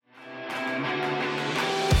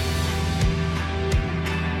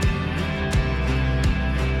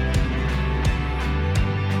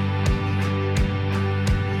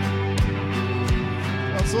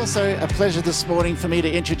also a pleasure this morning for me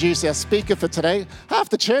to introduce our speaker for today. Half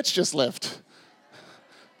the church just left.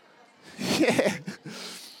 Yeah.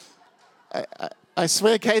 I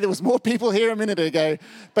swear, Kay, there was more people here a minute ago.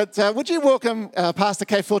 But would you welcome Pastor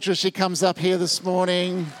Kay Fulcher as she comes up here this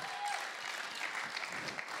morning?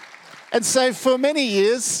 And so for many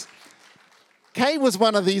years, Kay was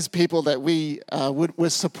one of these people that we were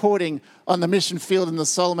supporting on the mission field in the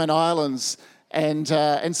Solomon Islands. And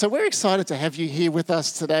so we're excited to have you here with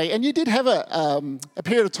us today. And you did have a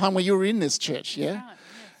period of time where you were in this church, yeah? Right, yes.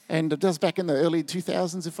 And it was back in the early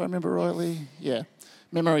 2000s, if I remember rightly. Yeah,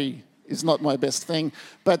 memory is not my best thing.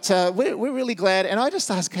 But we're really glad. And I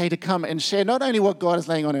just asked Kay to come and share not only what God is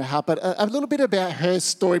laying on her heart, but a little bit about her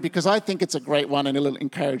story, because I think it's a great one and it'll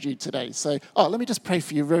encourage you today. So, let me just pray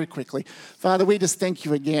for you very quickly. Father, we just thank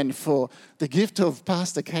you again for the gift of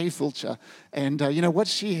Pastor Kay Fulcher and, what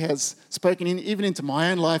she has spoken even into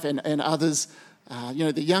my own life and others,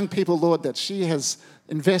 the young people, Lord, that she has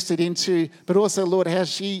invested into, but also, Lord, how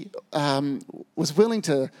she was willing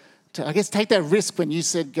to, I guess, take that risk when you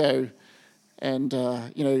said go. And,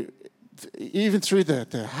 even through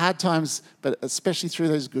the hard times, but especially through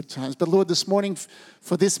those good times. But Lord, this morning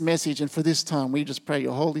for this message and for this time, we just pray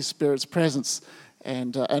your Holy Spirit's presence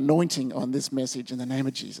and anointing on this message in the name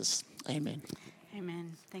of Jesus. Amen.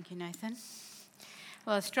 Amen. Thank you, Nathan.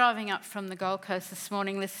 Well, I was driving up from the Gold Coast this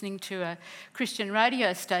morning listening to a Christian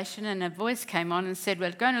radio station, and a voice came on and said,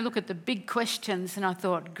 we're going to look at the big questions. And I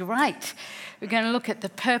thought, great. We're going to look at the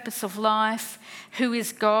purpose of life, who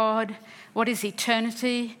is God, what is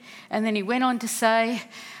eternity? And then he went on to say,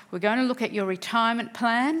 we're going to look at your retirement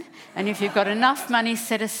plan and if you've got enough money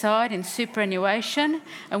set aside in superannuation,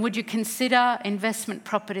 and would you consider investment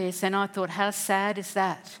properties? And I thought, how sad is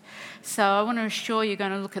that? So I want to assure you're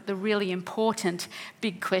going to look at the really important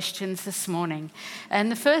big questions this morning.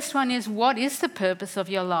 And the first one is, what is the purpose of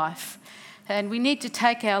your life? And we need to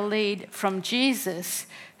take our lead from Jesus,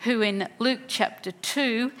 who in Luke chapter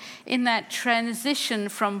 2, in that transition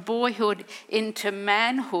from boyhood into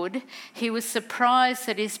manhood, he was surprised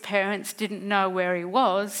that his parents didn't know where he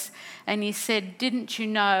was. And he said, didn't you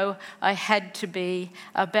know I had to be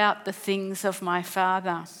about the things of my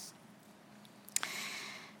Father?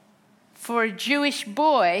 For a Jewish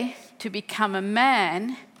boy to become a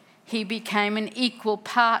man, he became an equal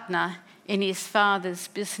partner in his father's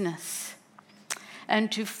business.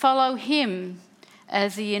 And to follow him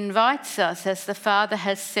as he invites us, as the Father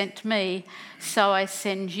has sent me, so I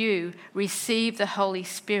send you. Receive the Holy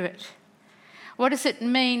Spirit. What does it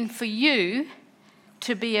mean for you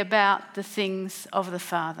to be about the things of the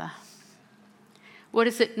Father? What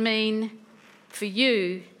does it mean for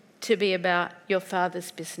you to be about your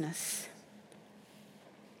Father's business?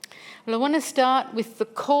 Well, I want to start with the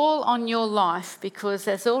call on your life, because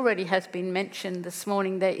as already has been mentioned this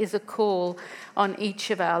morning, there is a call on each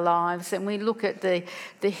of our lives. And we look at the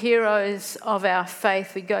heroes of our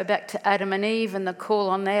faith. We go back to Adam and Eve and the call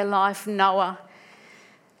on their life, Noah,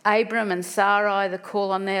 Abram and Sarai, the call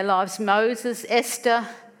on their lives, Moses, Esther,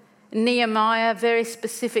 Nehemiah, very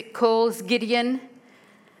specific calls, Gideon,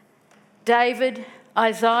 David,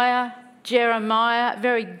 Isaiah, Jeremiah,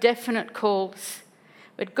 very definite calls.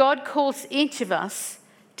 But God calls each of us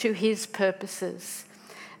to his purposes.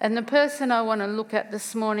 And the person I want to look at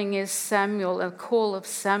this morning is Samuel, a call of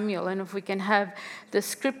Samuel. And if we can have the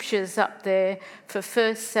scriptures up there for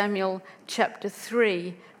 1 Samuel chapter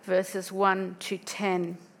 3, verses 1 to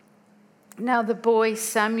 10. Now the boy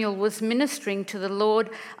Samuel was ministering to the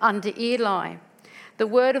Lord under Eli. The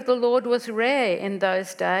word of the Lord was rare in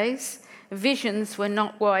those days. Visions were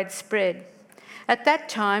not widespread. At that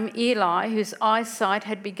time, Eli, whose eyesight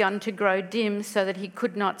had begun to grow dim so that he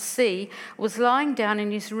could not see, was lying down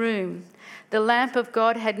in his room. The lamp of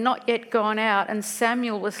God had not yet gone out, and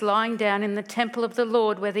Samuel was lying down in the temple of the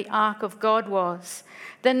Lord where the ark of God was.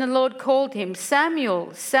 Then the Lord called him,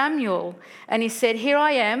 Samuel, Samuel. And he said, Here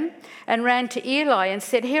I am, and ran to Eli and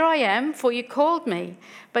said, Here I am, for you called me.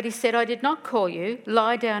 But he said, I did not call you,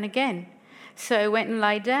 lie down again. So he went and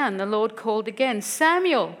lay down. The Lord called again,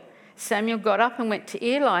 Samuel. Samuel got up and went to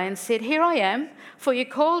Eli and said, Here I am, for you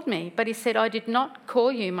called me. But he said, I did not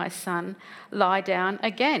call you, my son. Lie down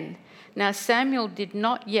again. Now Samuel did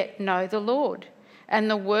not yet know the Lord, and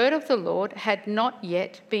the word of the Lord had not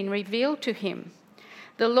yet been revealed to him.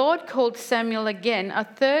 The Lord called Samuel again a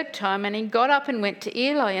third time, and he got up and went to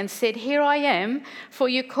Eli and said, Here I am, for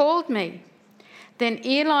you called me. Then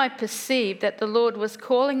Eli perceived that the Lord was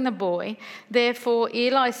calling the boy. Therefore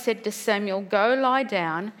Eli said to Samuel, Go lie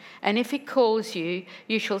down, and if he calls you,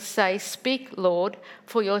 you shall say, Speak, Lord,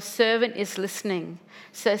 for your servant is listening.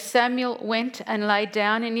 So Samuel went and lay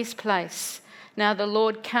down in his place. Now the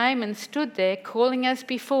Lord came and stood there, calling as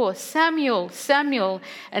before, Samuel, Samuel.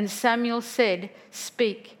 And Samuel said,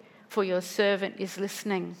 Speak, for your servant is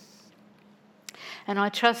listening. And I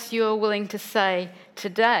trust you are willing to say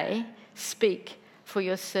today, Speak, for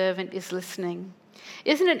your servant is listening.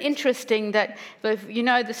 Isn't it interesting that, you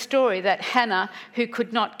know the story, that Hannah, who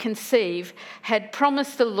could not conceive, had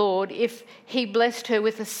promised the Lord if he blessed her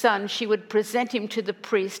with a son, she would present him to the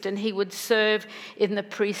priest and he would serve in the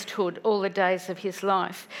priesthood all the days of his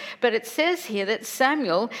life. But it says here that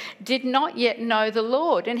Samuel did not yet know the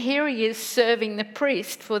Lord, and here he is serving the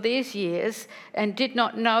priest for these years and did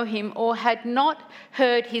not know him or had not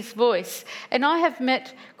heard his voice. And I have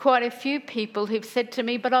met quite a few people who've said to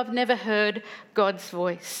me, but I've never heard God's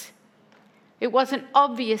voice. It wasn't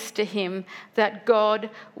obvious to him that God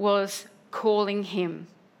was calling him.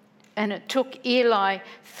 And it took Eli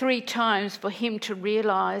 3 times for him to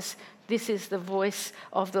realise this is the voice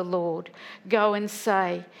of the Lord. Go and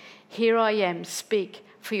say, Here I am, speak,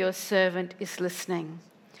 for your servant is listening.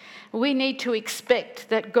 We need to expect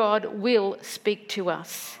that God will speak to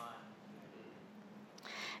us.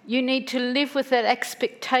 You need to live with that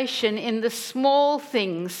expectation in the small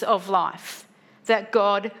things of life that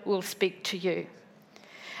God will speak to you.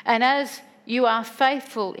 And as you are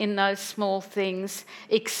faithful in those small things,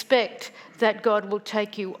 expect that God will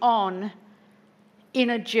take you on in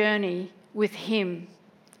a journey with him,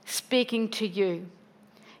 speaking to you.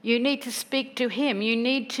 You need to speak to him. You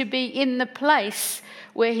need to be in the place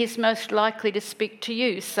where he's most likely to speak to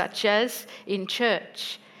you, such as in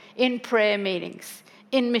church, in prayer meetings,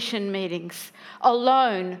 in mission meetings,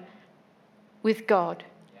 alone with God,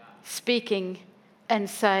 speaking and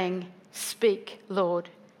saying, Speak, Lord,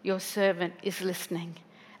 your servant is listening.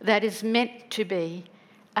 That is meant to be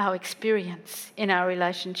our experience in our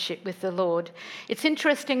relationship with the Lord. It's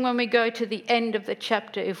interesting when we go to the end of the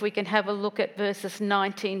chapter, if we can have a look at verses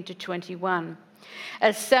 19 to 21.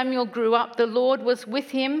 As Samuel grew up, the Lord was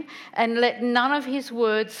with him and let none of his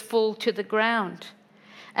words fall to the ground.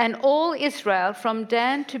 And all Israel, from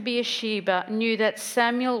Dan to Beersheba, knew that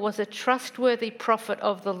Samuel was a trustworthy prophet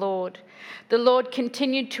of the Lord. The Lord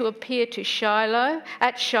continued to appear to Shiloh,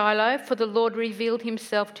 for the Lord revealed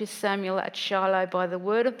himself to Samuel at Shiloh by the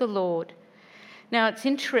word of the Lord. Now it's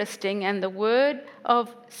interesting, and the word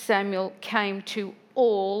of Samuel came to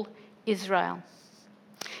all Israel.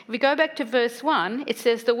 If we go back to verse 1, it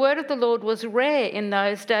says, the word of the Lord was rare in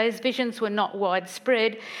those days. Visions were not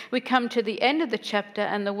widespread. We come to the end of the chapter,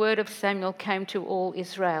 and the word of Samuel came to all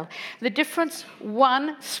Israel. The difference,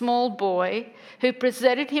 one small boy who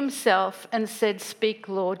presented himself and said, Speak,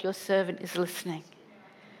 Lord, your servant is listening.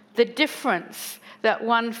 The difference that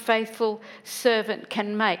one faithful servant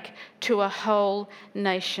can make to a whole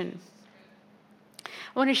nation.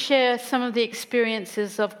 I want to share some of the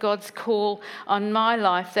experiences of God's call on my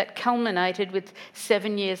life that culminated with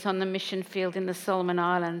 7 years on the mission field in the Solomon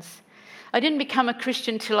Islands. I didn't become a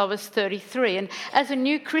Christian till I was 33, and as a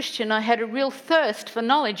new Christian I had a real thirst for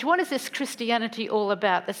knowledge. What is this Christianity all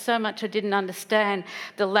about? There's so much I didn't understand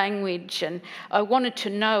the language, and I wanted to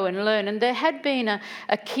know and learn. And there had been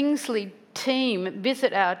a Kingsley team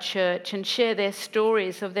visit our church and share their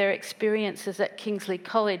stories of their experiences at Kingsley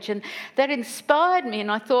College, and that inspired me. And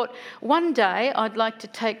I thought one day I'd like to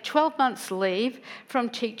take 12 months leave from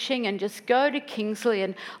teaching and just go to Kingsley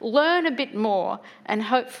and learn a bit more and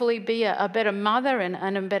hopefully be a better mother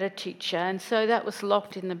and a better teacher. And so that was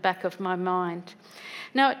locked in the back of my mind.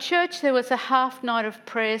 Now at church there was a half night of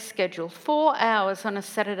prayer scheduled, 4 hours on a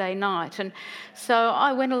Saturday night, and so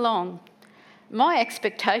I went along. My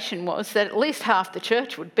expectation was that at least half the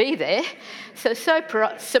church would be there. So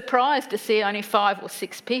surprised to see only 5 or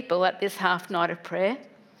 6 people at this half night of prayer.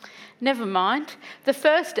 Never mind. The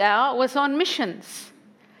first hour was on missions.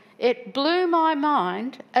 It blew my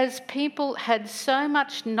mind as people had so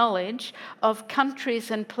much knowledge of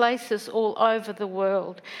countries and places all over the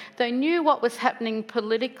world. They knew what was happening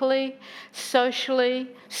politically,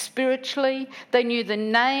 socially, spiritually. They knew the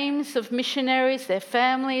names of missionaries, their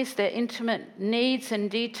families, their intimate needs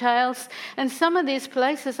and details. And some of these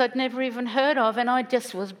places I'd never even heard of, and I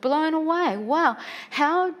just was blown away. Wow,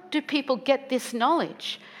 how do people get this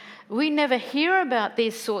knowledge? We never hear about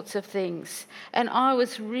these sorts of things. And I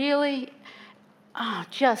was really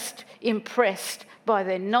just impressed by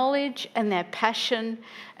their knowledge and their passion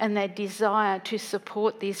and their desire to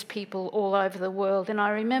support these people all over the world. And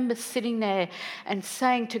I remember sitting there and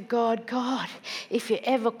saying to God, God, if you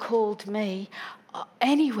ever called me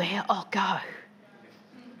anywhere, I'll go.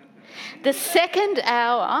 The second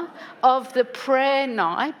hour of the prayer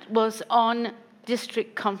night was on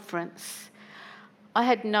district conference. I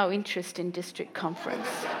had no interest in district conference.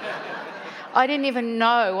 I didn't even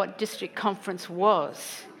know what district conference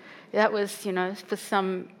was. That was, for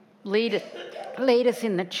some leaders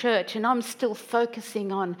in the church, and I'm still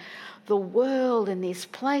focusing on the world and these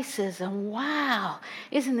places, and wow,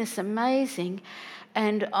 isn't this amazing?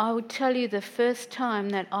 And I would tell you the first time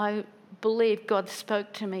that I believe God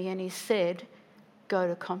spoke to me and he said, go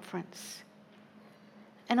to conference.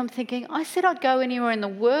 And I'm thinking, I said I'd go anywhere in the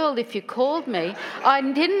world if you called me. I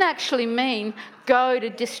didn't actually mean go to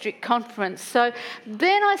district conference. So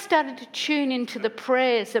then I started to tune into the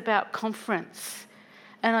prayers about conference.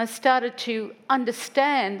 And I started to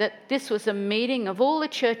understand that this was a meeting of all the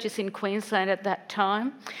churches in Queensland at that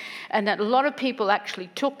time, and that a lot of people actually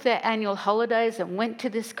took their annual holidays and went to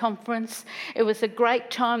this conference. It was a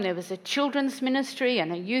great time. There was a children's ministry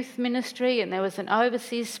and a youth ministry, and there was an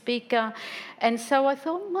overseas speaker. And so I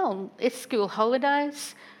thought, well, it's school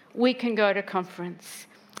holidays. We can go to conference.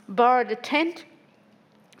 Borrowed a tent,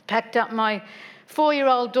 packed up my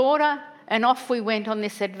 4-year-old daughter, and off we went on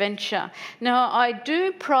this adventure. Now, I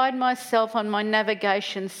do pride myself on my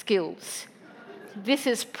navigation skills. This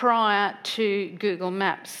is prior to Google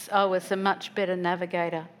Maps. I was a much better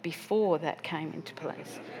navigator before that came into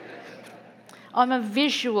place. I'm a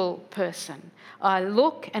visual person. I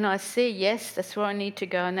look and I see, yes, that's where I need to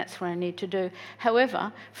go and that's what I need to do.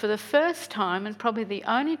 However, for the first time, and probably the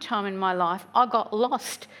only time in my life, I got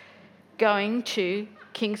lost going to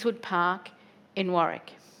Kingswood Park in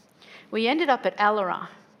Warwick. We ended up at Allarar.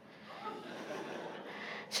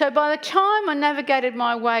 So by the time I navigated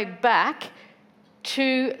my way back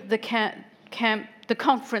to the the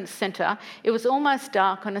conference centre, it was almost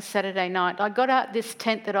dark on a Saturday night. I got out this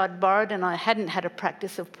tent that I'd borrowed and I hadn't had a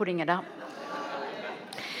practice of putting it up.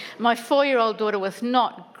 My 4-year-old daughter was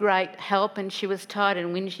not great help and she was tired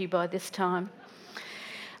and whingy by this time.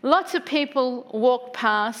 Lots of people walked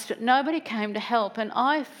past, but nobody came to help, and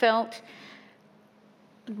I felt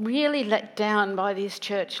really let down by these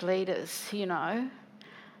church leaders,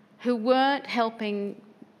 who weren't helping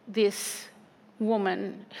this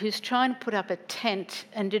woman who's trying to put up a tent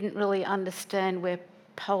and didn't really understand where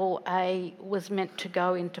pole A was meant to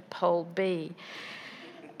go into pole B.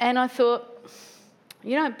 And I thought,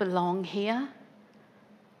 you don't belong here.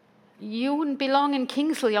 You wouldn't belong in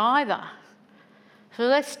Kingsley either. So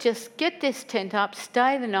let's just get this tent up,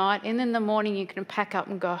 stay the night, and in the morning you can pack up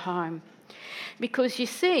and go home. Because you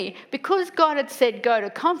see, because God had said go to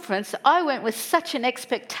conference, I went with such an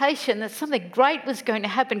expectation that something great was going to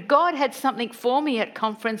happen. God had something for me at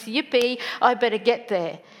conference. Yippee, I better get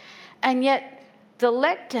there. And yet the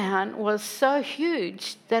letdown was so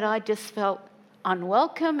huge that I just felt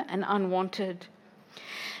unwelcome and unwanted.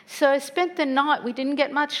 So I spent the night. We didn't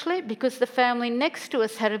get much sleep because the family next to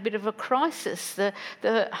us had a bit of a crisis.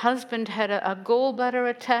 The husband had a gallbladder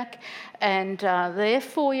attack and their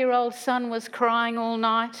 4-year-old son was crying all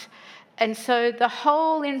night. And so the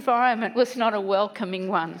whole environment was not a welcoming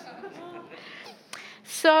one.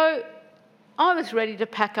 So I was ready to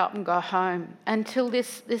pack up and go home until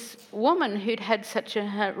this woman who'd had such a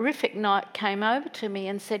horrific night came over to me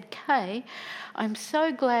and said, Kay, I'm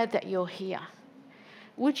so glad that you're here.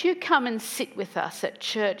 Would you come and sit with us at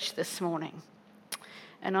church this morning?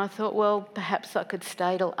 And I thought, well, perhaps I could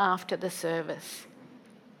stay till after the service.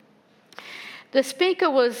 The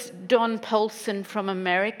speaker was Don Paulson from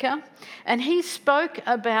America, and he spoke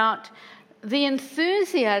about the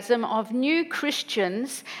enthusiasm of new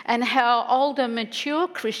Christians and how older, mature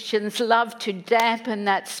Christians love to dampen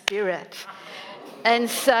that spirit and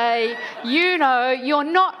say, you're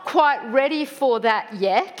not quite ready for that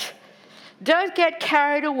yet. Don't get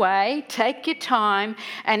carried away, take your time.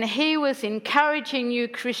 And he was encouraging you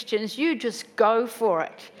Christians, you just go for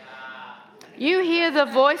it. You hear the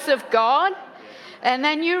voice of God, and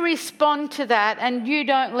then you respond to that, and you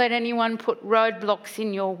don't let anyone put roadblocks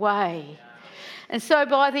in your way. And so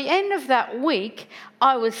by the end of that week,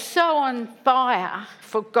 I was so on fire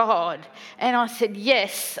for God. And I said,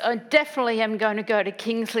 yes, I definitely am going to go to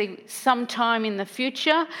Kingsley sometime in the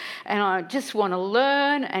future. And I just want to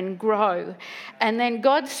learn and grow. And then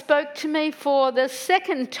God spoke to me for the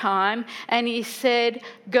second time. And he said,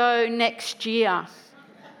 go next year.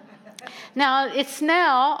 Now, it's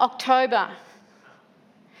now October.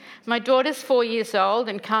 My daughter's 4 years old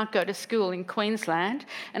and can't go to school in Queensland.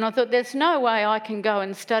 And I thought, there's no way I can go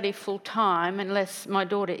and study full time unless my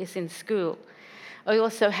daughter is in school. I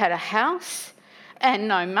also had a house and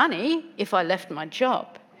no money if I left my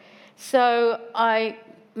job. So I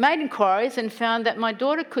made inquiries and found that my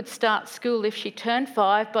daughter could start school if she turned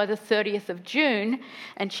 5 by the 30th of June,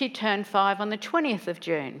 and she turned 5 on the 20th of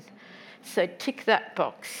June. So tick that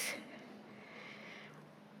box.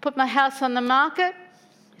 Put my house on the market.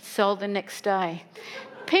 It sold the next day.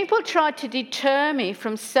 People tried to deter me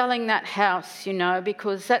from selling that house,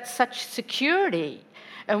 because that's such security.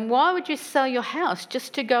 And why would you sell your house?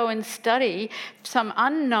 Just to go and study some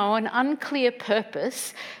unknown, unclear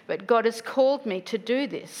purpose, but God has called me to do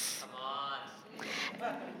this.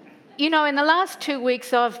 In the last 2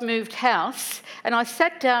 weeks I've moved house, and I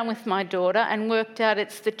sat down with my daughter and worked out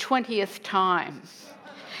it's the 20th time.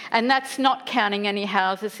 And that's not counting any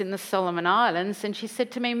houses in the Solomon Islands. And she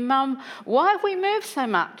said to me, "Mum, why have we moved so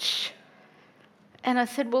much?" And I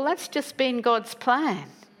said, well, that's just been God's plan,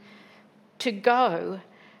 to go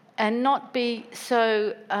and not be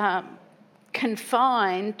so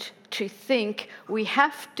confined to think we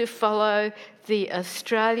have to follow the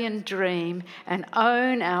Australian dream and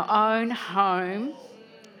own our own home,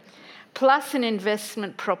 plus an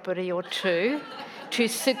investment property or two, to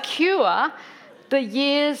secure the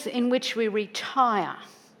years in which we retire.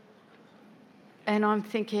 And I'm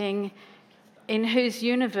thinking, in whose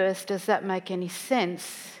universe does that make any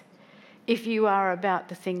sense if you are about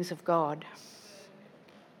the things of God?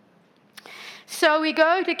 So we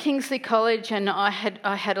go to Kingsley College, and I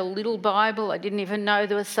had a little Bible. I didn't even know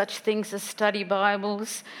there were such things as study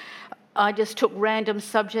Bibles. I just took random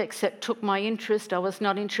subjects that took my interest. I was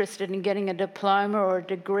not interested in getting a diploma or a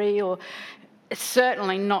degree, or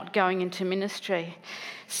certainly not going into ministry.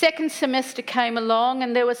 Second semester came along,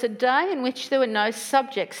 and there was a day in which there were no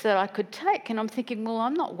subjects that I could take. And I'm thinking, well,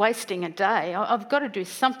 I'm not wasting a day. I've got to do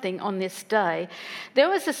something on this day. There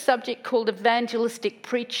was a subject called evangelistic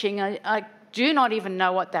preaching. I do not even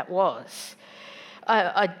know what that was.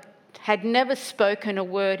 I had never spoken a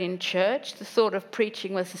word in church. The thought of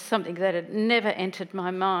preaching was something that had never entered my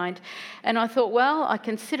mind. And I thought, well, I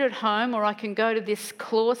can sit at home, or I can go to this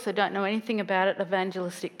course. I don't know anything about it,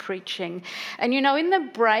 evangelistic preaching. And in the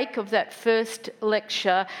break of that first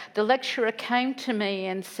lecture, the lecturer came to me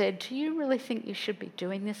and said, "Do you really think you should be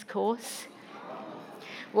doing this course?"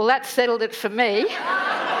 Well, that settled it for me.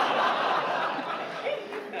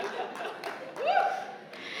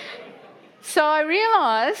 So I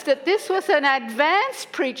realised that this was an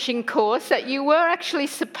advanced preaching course that you were actually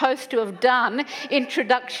supposed to have done,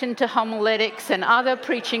 Introduction to Homiletics and other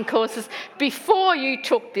preaching courses, before you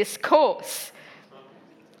took this course.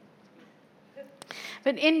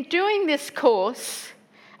 But in doing this course,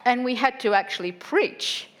 and we had to actually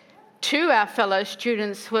preach to our fellow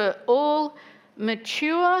students who were all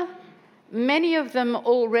mature, many of them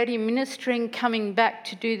already ministering, coming back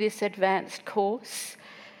to do this advanced course,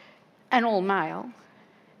 and all male,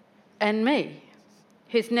 and me,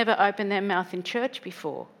 who's never opened their mouth in church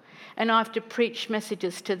before. And I have to preach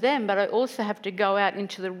messages to them, but I also have to go out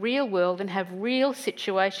into the real world and have real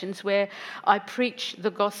situations where I preach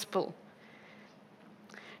the gospel.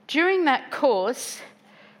 During that course,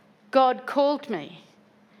 God called me,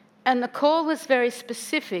 and the call was very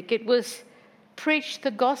specific. It was preach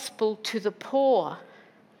the gospel to the poor.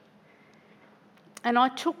 And I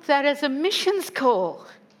took that as a missions call.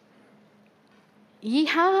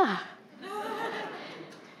 Yeehaw.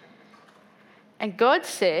 And God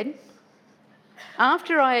said,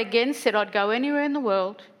 after I again said I'd go anywhere in the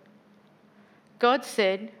world, God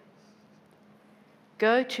said,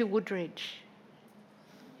 go to Woodridge.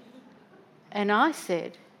 And I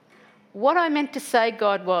said, what I meant to say,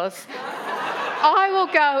 God, was, I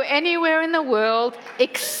will go anywhere in the world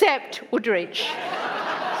except Woodridge.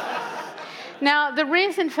 Now, the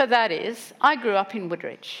reason for that is I grew up in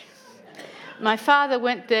Woodridge. My father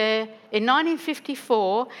went there in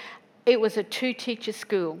 1954. It was a 2-teacher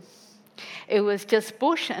school. It was just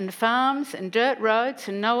bush and farms and dirt roads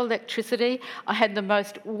and no electricity. I had the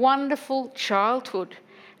most wonderful childhood,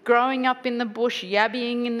 growing up in the bush,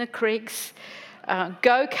 yabbying in the creeks,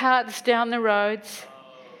 go-karts down the roads.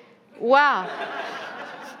 Wow.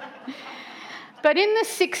 But in the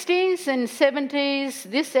 60s and 70s,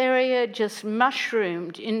 this area just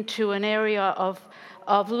mushroomed into an area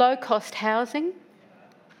of low-cost housing,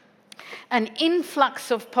 an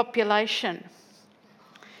influx of population,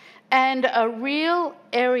 and a real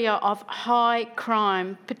area of high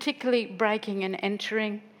crime, particularly breaking and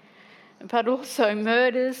entering, but also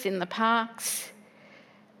murders in the parks.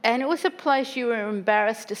 And it was a place you were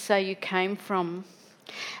embarrassed to say you came from.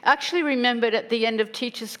 I actually remembered at the end of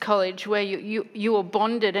Teachers College where you were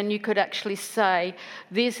bonded and you could actually say,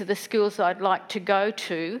 these are the schools I'd like to go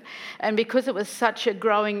to. And because it was such a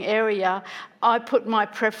growing area, I put my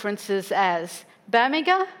preferences as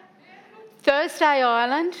Bamaga, Thursday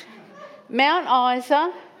Island, Mount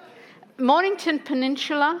Isa, Mornington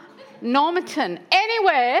Peninsula, Normanton,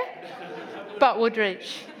 anywhere but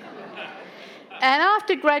Woodridge. And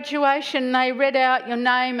after graduation, they read out your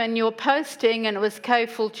name and your posting, and it was Kay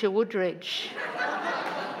Fulcher Woodridge.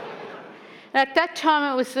 At that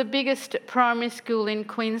time, it was the biggest primary school in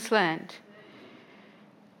Queensland.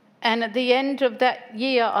 And at the end of that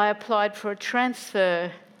year, I applied for a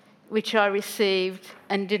transfer, which I received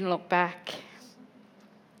and didn't look back.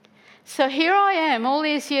 So here I am, all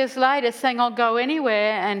these years later, saying I'll go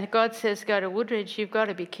anywhere, and God says, go to Woodridge. You've got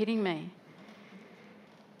to be kidding me.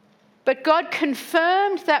 But God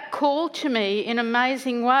confirmed that call to me in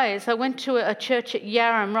amazing ways. I went to a church at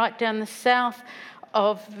Yarram, right down the south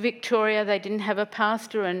of Victoria. They didn't have a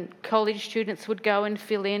pastor, and college students would go and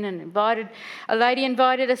fill in, and a lady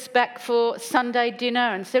invited us back for Sunday dinner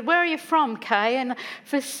and said, where are you from, Kay? And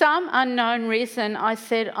for some unknown reason, I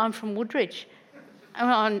said, I'm from Woodridge.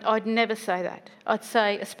 And I'd never say that. I'd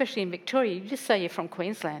say, especially in Victoria, you just say you're from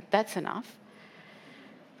Queensland. That's enough.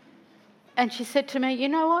 And she said to me, you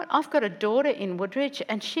know what? I've got a daughter in Woodridge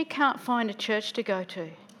and she can't find a church to go to.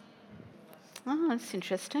 Oh, that's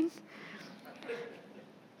interesting.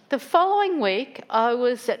 The following week, I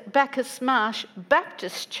was at Bacchus Marsh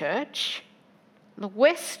Baptist Church, the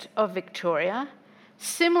west of Victoria.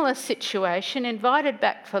 Similar situation, invited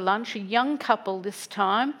back for lunch, a young couple this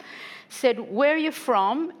time, said, where are you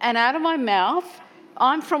from? And out of my mouth,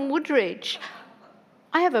 I'm from Woodridge.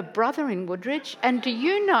 I have a brother in Woodridge, and do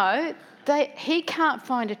you know he can't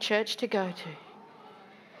find a church to go to?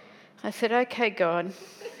 I said, okay, God,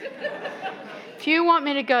 if you want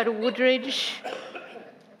me to go to Woodridge,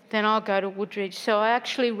 then I'll go to Woodridge. So I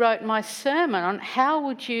actually wrote my sermon on how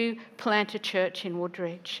would you plant a church in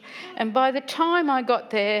Woodridge. And by the time I got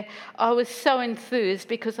there, I was so enthused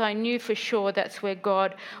because I knew for sure that's where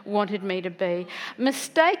God wanted me to be.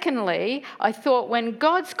 Mistakenly, I thought when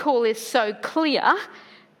God's call is so clear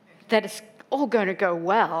that it's all going to go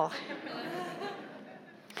well.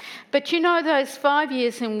 But you know, those 5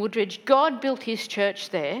 years in Woodridge, God built his church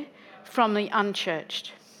there from the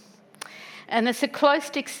unchurched. And it's the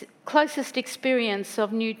closest experience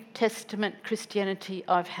of New Testament Christianity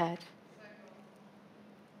I've had.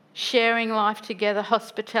 Sharing life together,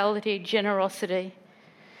 hospitality, generosity,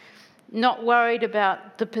 not worried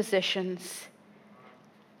about the possessions.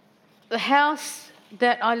 The house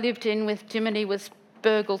that I lived in with Jiminy was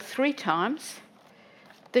burgled 3 times.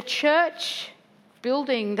 The church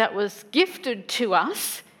building that was gifted to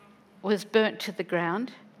us was burnt to the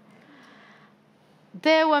ground.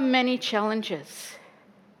 There were many challenges,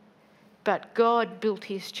 but God built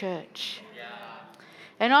his church. Yeah.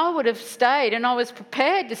 And I would have stayed, and I was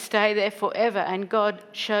prepared to stay there forever, and God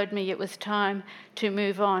showed me it was time to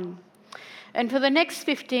move on. And for the next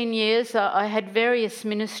 15 years, I had various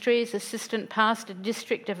ministries, assistant pastor,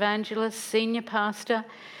 district evangelist, senior pastor.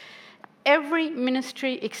 Every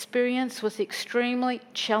ministry experience was extremely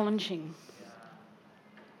challenging.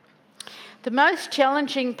 The most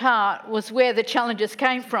challenging part was where the challenges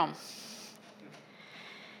came from.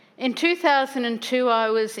 In 2002, I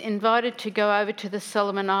was invited to go over to the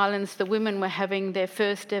Solomon Islands. The women were having their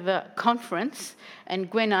first ever conference, and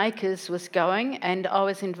Gwen Akers was going, and I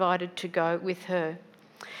was invited to go with her.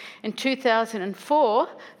 In 2004,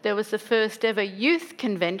 there was the first ever youth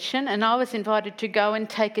convention, and I was invited to go and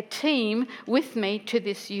take a team with me to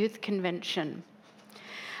this youth convention.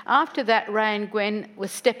 After that, Ray and Gwen were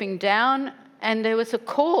stepping down, and there was a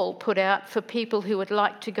call put out for people who would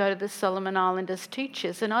like to go to the Solomon Islands as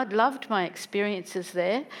teachers, and I'd loved my experiences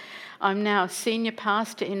there. I'm now a senior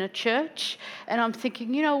pastor in a church, and I'm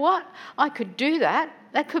thinking, you know what? I could do that.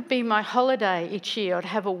 That could be my holiday each year. I'd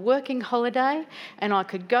have a working holiday, and I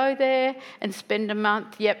could go there and spend a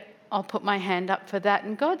month. Yep, I'll put my hand up for that.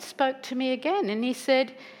 And God spoke to me again, and he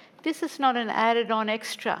said, this is not an added-on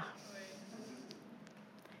extra.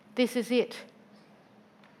 This is it.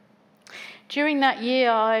 During that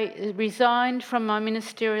year, I resigned from my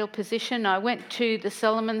ministerial position. I went to the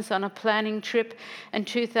Solomons on a planning trip. In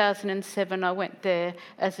 2007, I went there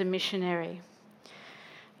as a missionary.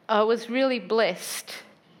 I was really blessed.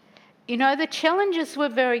 You know, the challenges were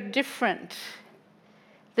very different.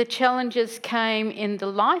 The challenges came in the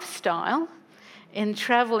lifestyle, in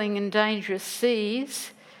travelling in dangerous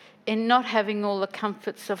seas, in not having all the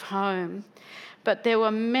comforts of home. But there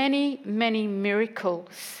were many, many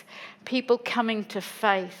miracles. People coming to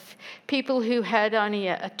faith, people who had only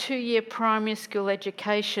a 2-year primary school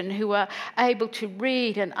education, who were able to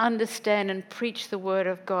read and understand and preach the word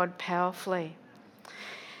of God powerfully.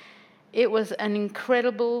 It was an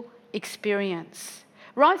incredible experience.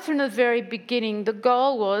 Right from the very beginning, the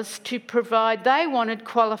goal was to provide, they wanted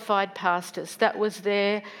qualified pastors. That was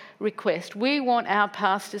their request. We want our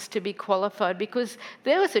pastors to be qualified, because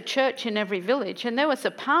there was a church in every village and there was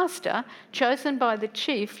a pastor chosen by the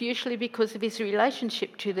chief, usually because of his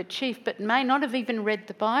relationship to the chief, but may not have even read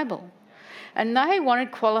the Bible. And they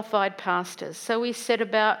wanted qualified pastors. So we set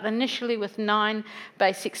about initially with 9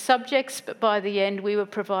 basic subjects, but by the end we were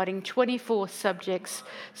providing 24 subjects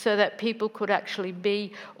so that people could actually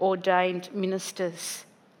be ordained ministers.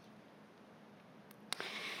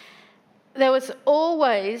 There was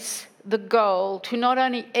always the goal to not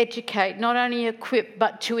only educate, not only equip,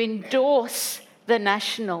 but to endorse the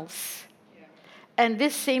nationals. And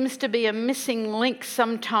this seems to be a missing link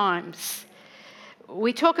sometimes.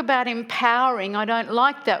 We talk about empowering. I don't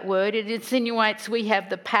like that word. It insinuates we have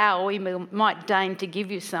the power. We might deign to give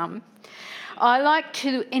you some. I like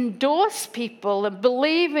to endorse people and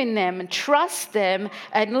believe in them and trust them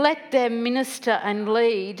and let them minister and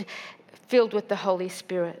lead, filled with the Holy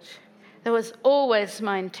Spirit. That was always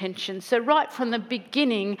my intention. So right from the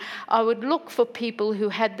beginning, I would look for people who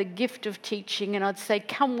had the gift of teaching, and I'd say,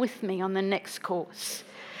 come with me on the next course.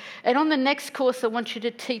 And on the next course, I want you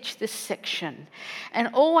to teach this section. And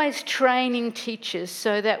always training teachers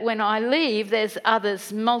so that when I leave, there's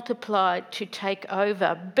others multiplied to take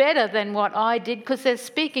over, better than what I did, because they're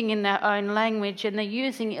speaking in their own language and they're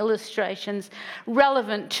using illustrations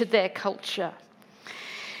relevant to their culture.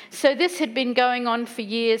 So this had been going on for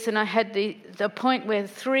years, and I had the point where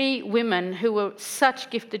 3 women who were such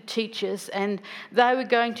gifted teachers, and they were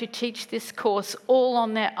going to teach this course all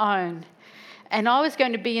on their own. And I was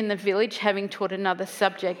going to be in the village having taught another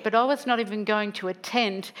subject, but I was not even going to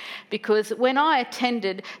attend, because when I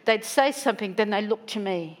attended, they'd say something, then they looked to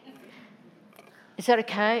me. Is that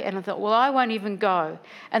okay? And I thought, well, I won't even go.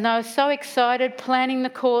 And I was so excited, planning the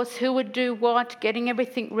course, who would do what, getting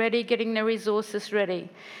everything ready, getting the resources ready.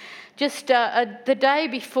 Just the day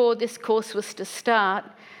before this course was to start,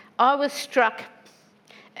 I was struck,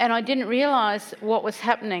 and I didn't realise what was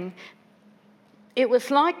happening. It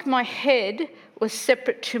was like my head was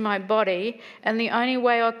separate to my body, and the only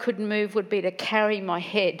way I could move would be to carry my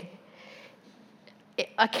head.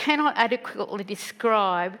 I cannot adequately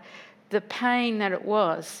describe the pain that it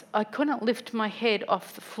was. I couldn't lift my head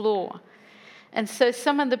off the floor. And so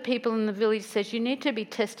some of the people in the village said, you need to be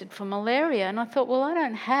tested for malaria. And I thought, well, I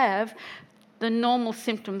don't have the normal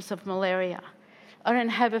symptoms of malaria. I don't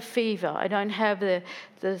have a fever. I don't have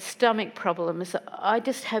the stomach problems. I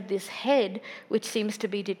just have this head which seems to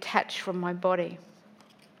be detached from my body.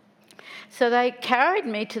 So they carried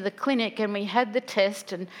me to the clinic, and we had the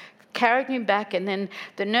test and carried me back, and then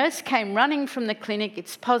the nurse came running from the clinic.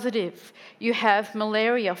 It's positive. You have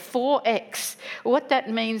malaria 4X. What that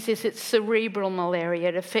means is it's cerebral malaria.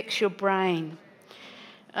 It affects your brain.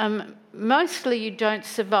 Mostly you don't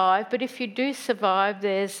survive, but if you do survive,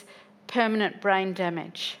 there's permanent brain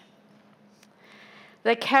damage.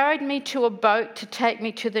 They carried me to a boat to take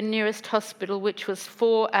me to the nearest hospital, which was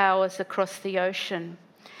 4 hours across the ocean.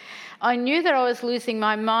 I knew that I was losing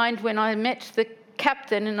my mind when I met the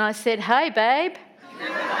captain and I said, hey, babe.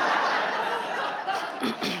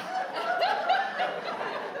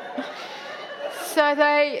 So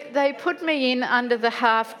they put me in under the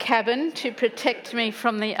half cabin to protect me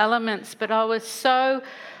from the elements, but I was so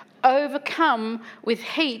overcome with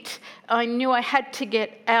heat, I knew I had to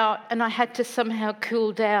get out and I had to somehow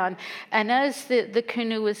cool down. And as the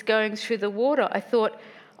canoe was going through the water, I thought,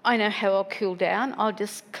 I know how I'll cool down. I'll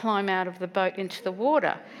just climb out of the boat into the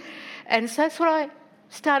water. And so that's what I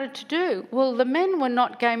started to do. Well, the men were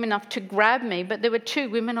not game enough to grab me, but there were 2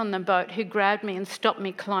 women on the boat who grabbed me and stopped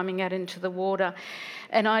me climbing out into the water.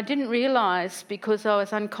 And I didn't realise, because I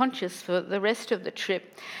was unconscious for the rest of the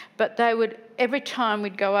trip, but they would, every time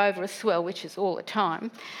we'd go over a swell, which is all the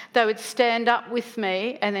time, they would stand up with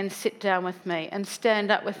me and then sit down with me, and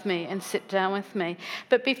stand up with me and sit down with me.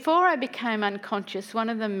 But before I became unconscious, one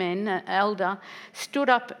of the men, an elder, stood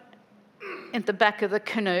up at the back of the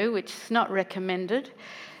canoe, which is not recommended,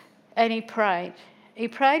 and he prayed. He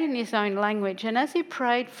prayed in his own language, and as he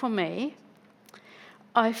prayed for me,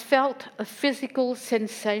 I felt a physical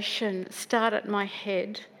sensation start at my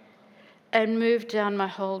head and move down my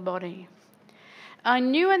whole body. I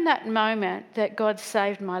knew in that moment that God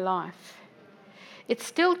saved my life. It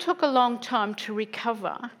still took a long time to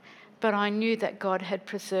recover, but I knew that God had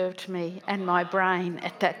preserved me and my brain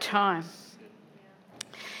at that time.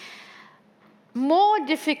 More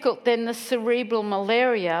difficult than the cerebral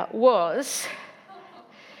malaria was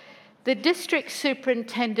the district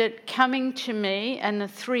superintendent coming to me and the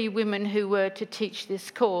 3 women who were to teach this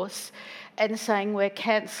course and saying, we're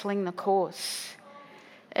cancelling the course.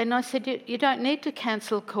 And I said, you don't need to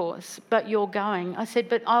cancel course, but you're going. I said,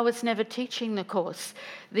 but I was never teaching the course.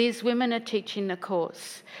 These women are teaching the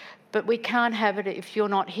course. But we can't have it if you're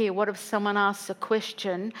not here. What if someone asks a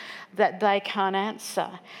question that they can't answer?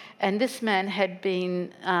 And this man had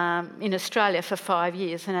been in Australia for 5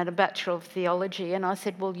 years and had a Bachelor of Theology. And I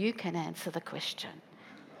said, well, you can answer the question.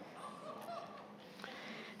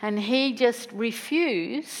 And he just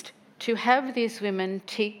refused to have these women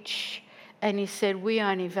teach. And he said, we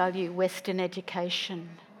only value Western education.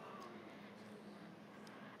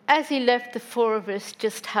 As he left, the four of us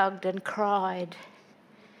just hugged and cried.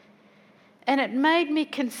 And it made me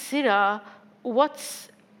consider, what's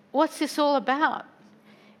this all about?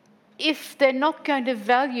 If they're not going to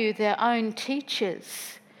value their own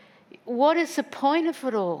teachers, what is the point of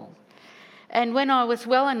it all? And when I was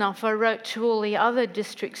well enough, I wrote to all the other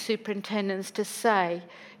district superintendents to say,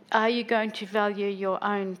 are you going to value your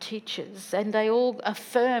own teachers? And they all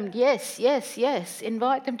affirmed, yes, yes, yes,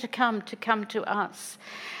 invite them to come to us.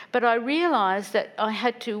 But I realised that I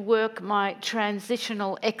had to work my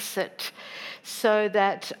transitional exit so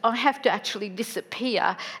that I have to actually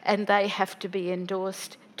disappear and they have to be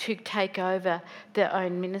endorsed to take over their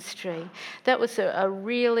own ministry. That was a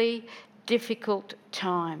really difficult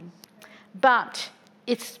time. But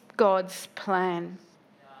it's God's plan.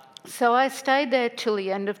 So I stayed there till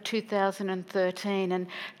the end of 2013 and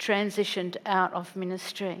transitioned out of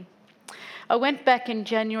ministry. I went back in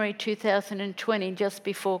January 2020, just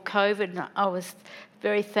before COVID, and I was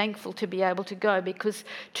very thankful to be able to go because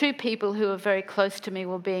two people who were very close to me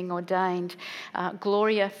were being ordained,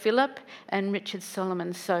 Gloria Phillip and Richard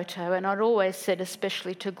Solomon Soto. And I'd always said,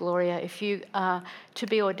 especially to Gloria, if you are to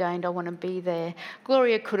be ordained, I want to be there.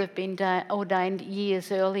 Gloria could have been ordained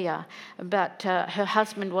years earlier, but her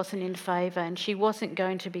husband wasn't in favour and she wasn't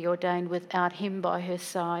going to be ordained without him by her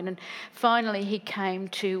side. And finally he came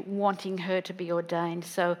to wanting her to be ordained,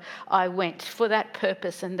 so I went for that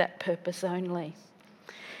purpose and that purpose only.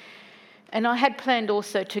 And I had planned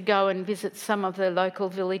also to go and visit some of the local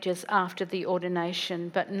villages after the ordination,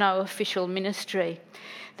 but no official ministry.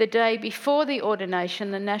 The day before the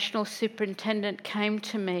ordination, the National Superintendent came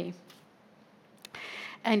to me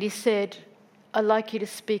and he said, I'd like you to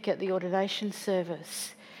speak at the ordination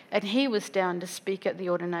service. And he was down to speak at the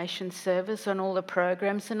ordination service on all the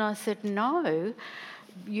programs, and I said, no.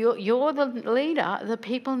 You're the leader. The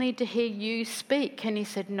people need to hear you speak. And he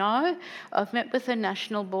said, no, I've met with the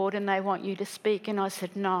national board and they want you to speak. And I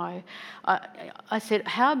said, no. I said,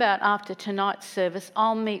 how about after tonight's service,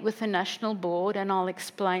 I'll meet with the national board and I'll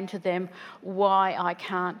explain to them why I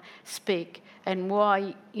can't speak and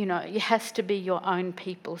why, it has to be your own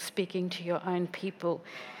people, speaking to your own people.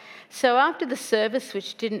 So after the service,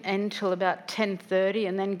 which didn't end till about 10:30,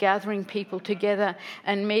 and then gathering people together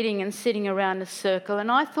and meeting and sitting around a circle, and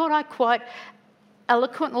I thought I quite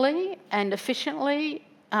eloquently and efficiently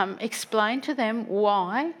explained to them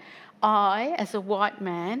why I, as a white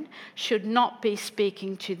man, should not be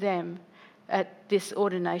speaking to them at this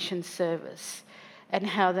ordination service, and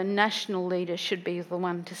how the national leader should be the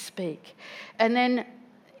one to speak. And then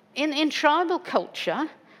in tribal culture,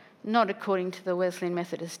 not according to the Wesleyan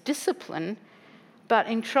Methodist discipline, but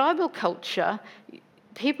in tribal culture,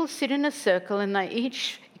 people sit in a circle and they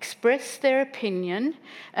each express their opinion,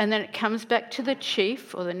 and then it comes back to the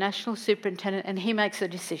chief or the national superintendent and he makes a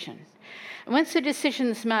decision. And once the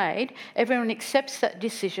decision's made, everyone accepts that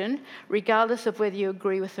decision regardless of whether you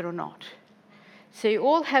agree with it or not. So you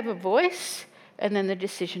all have a voice and then the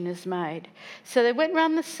decision is made. So they went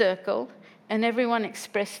round the circle and everyone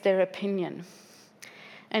expressed their opinion.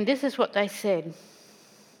 And this is what they said.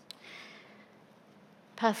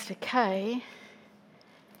 Pastor Kay,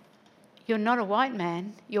 you're not a white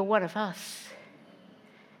man, you're one of us.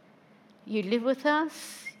 You live with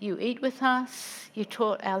us, you eat with us, you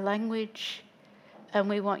taught our language, and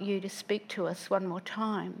we want you to speak to us one more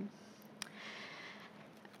time.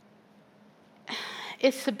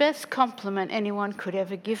 It's the best compliment anyone could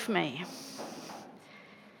ever give me.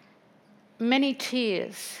 Many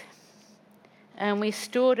tears. And we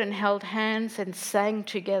stood and held hands and sang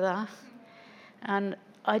together. And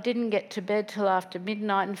I didn't get to bed till after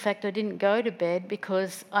midnight. In fact, I didn't go to bed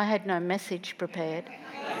because I had no message prepared.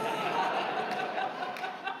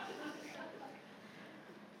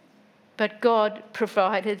 But God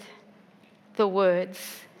provided the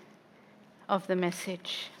words of the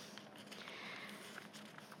message.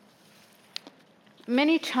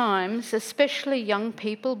 Many times, especially young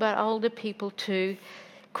people, but older people too,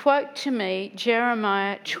 quote to me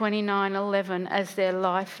Jeremiah 29:11 as their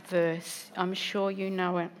life verse. I'm sure you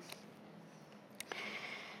know it.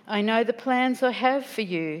 I know the plans I have for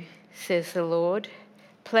you, says the Lord,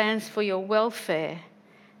 plans for your welfare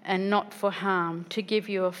and not for harm, to give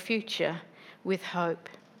you a future with hope.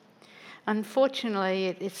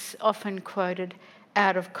 Unfortunately, it's often quoted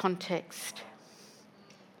out of context.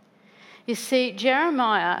 You see,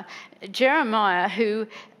 Jeremiah, who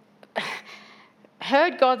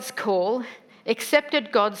heard God's call,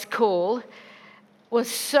 accepted God's call, was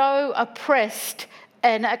so oppressed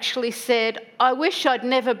and actually said, I wish I'd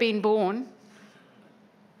never been born,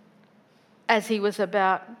 as he was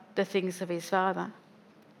about the things of his father.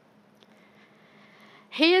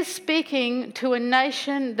 He is speaking to a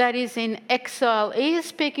nation that is in exile. He is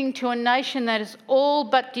speaking to a nation that is all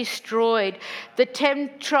but destroyed. The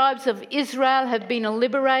 10 tribes of Israel have been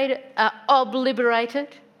obliterated.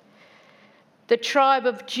 The tribe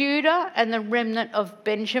of Judah and the remnant of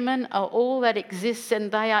Benjamin are all that exists,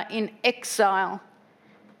 and they are in exile.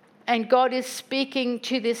 And God is speaking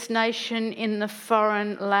to this nation in the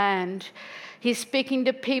foreign land. He's speaking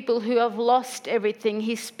to people who have lost everything.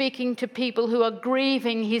 He's speaking to people who are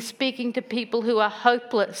grieving. He's speaking to people who are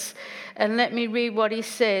hopeless. And let me read what he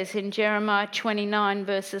says in Jeremiah 29,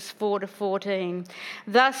 verses 4 to 14.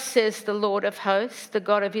 Thus says the Lord of hosts, the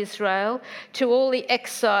God of Israel, to all the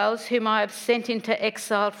exiles whom I have sent into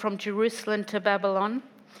exile from Jerusalem to Babylon,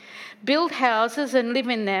 build houses and live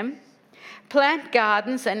in them, plant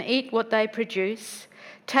gardens and eat what they produce.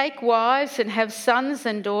 Take wives and have sons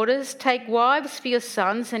and daughters. Take wives for your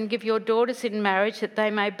sons and give your daughters in marriage that they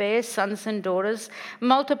may bear sons and daughters.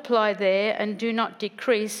 Multiply there and do not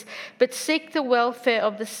decrease, but seek the welfare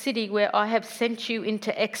of the city where I have sent you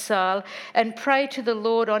into exile, and pray to the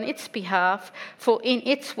Lord on its behalf, for in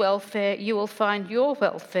its welfare you will find your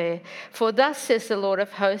welfare. For thus says the Lord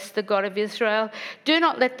of hosts, the God of Israel, do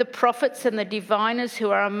not let the prophets and the diviners who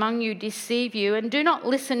are among you deceive you, and do not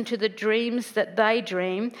listen to the dreams that they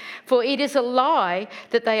dream. For it is a lie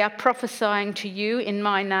that they are prophesying to you in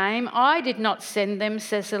my name. I did not send them,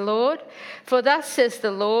 says the Lord. For thus says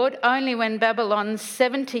the Lord, only when Babylon's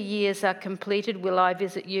 70 years are completed will I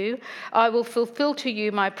visit you. I will fulfill to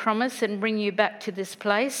you my promise and bring you back to this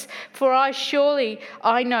place. For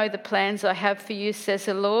I know the plans I have for you, says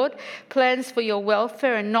the Lord, plans for your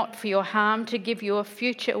welfare and not for your harm, to give you a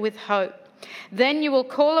future with hope. Then you will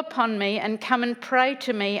call upon me and come and pray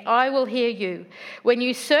to me. I will hear you. When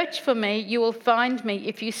you search for me, you will find me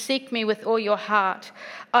if you seek me with all your heart.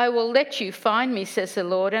 I will let you find me, says the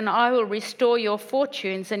Lord, and I will restore your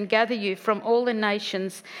fortunes and gather you from all the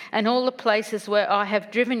nations and all the places where I have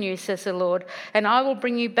driven you, says the Lord, and I will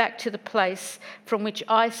bring you back to the place from which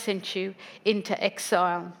I sent you into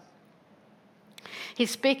exile.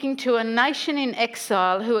 He's speaking to a nation in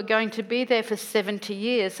exile who are going to be there for 70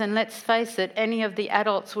 years. And let's face it, any of the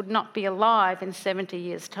adults would not be alive in 70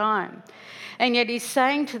 years' time. And yet he's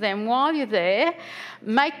saying to them, while you're there,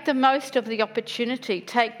 make the most of the opportunity.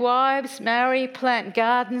 Take wives, marry, plant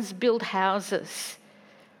gardens, build houses.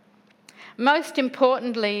 Most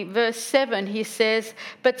importantly, verse 7, he says,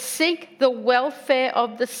 but seek the welfare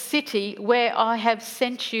of the city where I have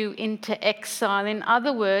sent you into exile. In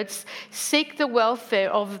other words, seek the welfare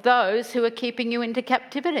of those who are keeping you into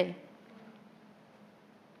captivity.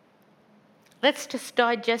 Let's just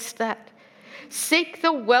digest that. Seek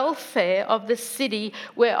the welfare of the city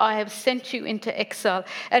where I have sent you into exile,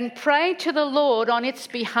 and pray to the Lord on its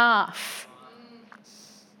behalf.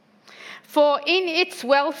 For in its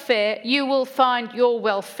welfare you will find your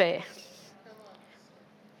welfare.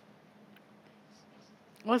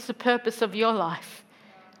 What's the purpose of your life?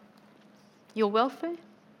 Your welfare?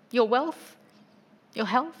 Your wealth? Your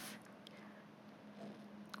health?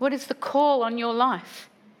 What is the call on your life?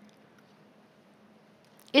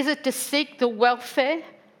 Is it to seek the welfare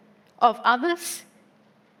of others?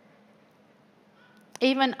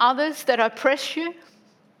 Even others that oppress you,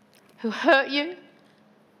 who hurt you,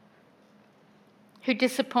 who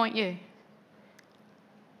disappoint you?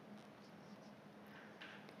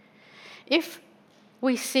 If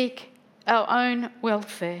we seek our own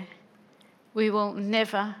welfare, we will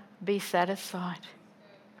never be satisfied.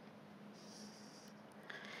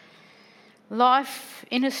 Life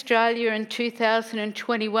in Australia in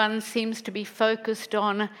 2021 seems to be focused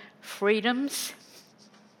on freedoms,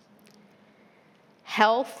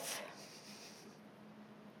 health,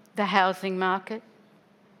 the housing market,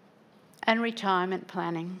 and retirement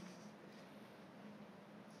planning.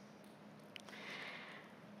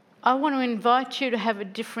 I want to invite you to have a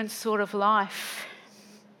different sort of life.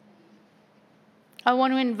 I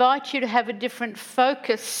want to invite you to have a different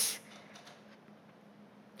focus.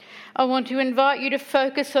 I want to invite you to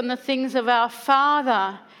focus on the things of our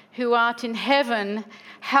Father who art in heaven.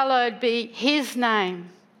 Hallowed be his name.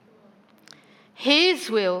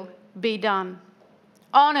 His will be done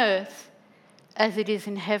on earth as it is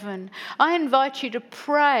in heaven. I invite you to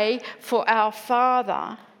pray for our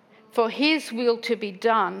Father, for his will to be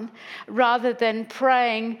done, rather than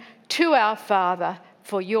praying to our Father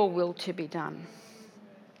for your will to be done.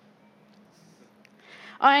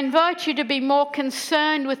 I invite you to be more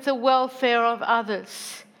concerned with the welfare of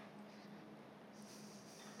others.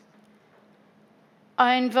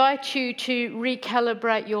 I invite you to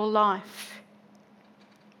recalibrate your life.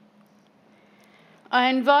 I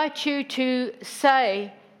invite you to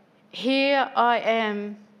say, "Here I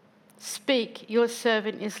am, speak, your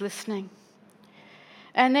servant is listening."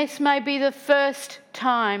 And this may be the first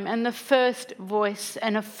time and the first voice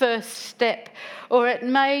and a first step, or it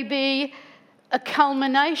may be a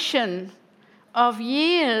culmination of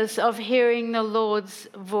years of hearing the Lord's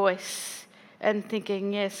voice and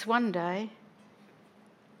thinking, yes, one day.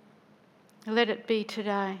 Let it be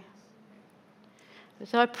today.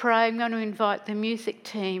 As I pray, I'm going to invite the music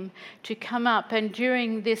team to come up, and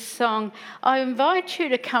during this song, I invite you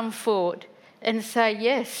to come forward and say,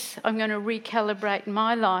 yes, I'm going to recalibrate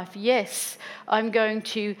my life. Yes, I'm going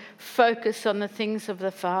to focus on the things of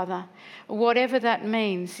the Father, whatever that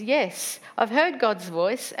means. Yes, I've heard God's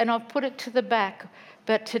voice and I've put it to the back,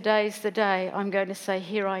 but today's the day I'm going to say,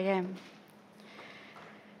 here I am.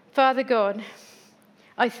 Father God,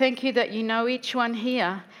 I thank you that you know each one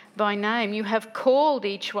here by name. You have called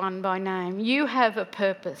each one by name. You have a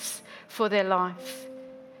purpose for their life.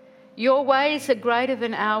 Your ways are greater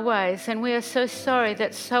than our ways, and we are so sorry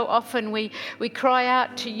that so often we cry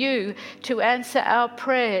out to you to answer our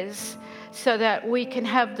prayers so that we can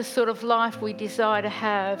have the sort of life we desire to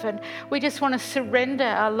have. And we just want to surrender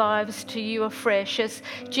our lives to you afresh, as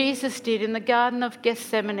Jesus did in the Garden of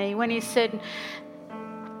Gethsemane when he said,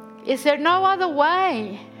 "Is there no other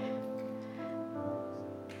way?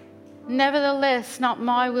 Nevertheless, not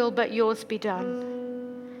my will but yours be done."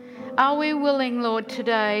 Are we willing, Lord,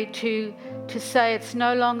 today to say it's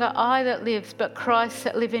no longer I that lives, but Christ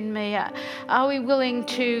that live in me? Are we willing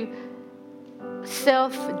to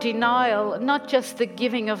self-denial, not just the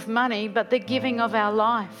giving of money, but the giving of our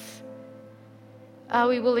life? Are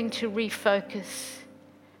we willing to refocus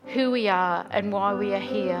who we are and why we are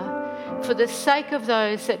here for the sake of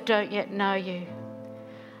those that don't yet know you?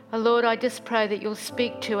 Oh, Lord, I just pray that you'll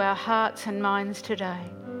speak to our hearts and minds today,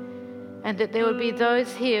 and that there would be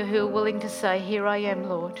those here who are willing to say, here I am,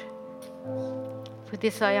 Lord. For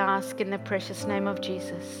this I ask in the precious name of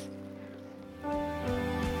Jesus.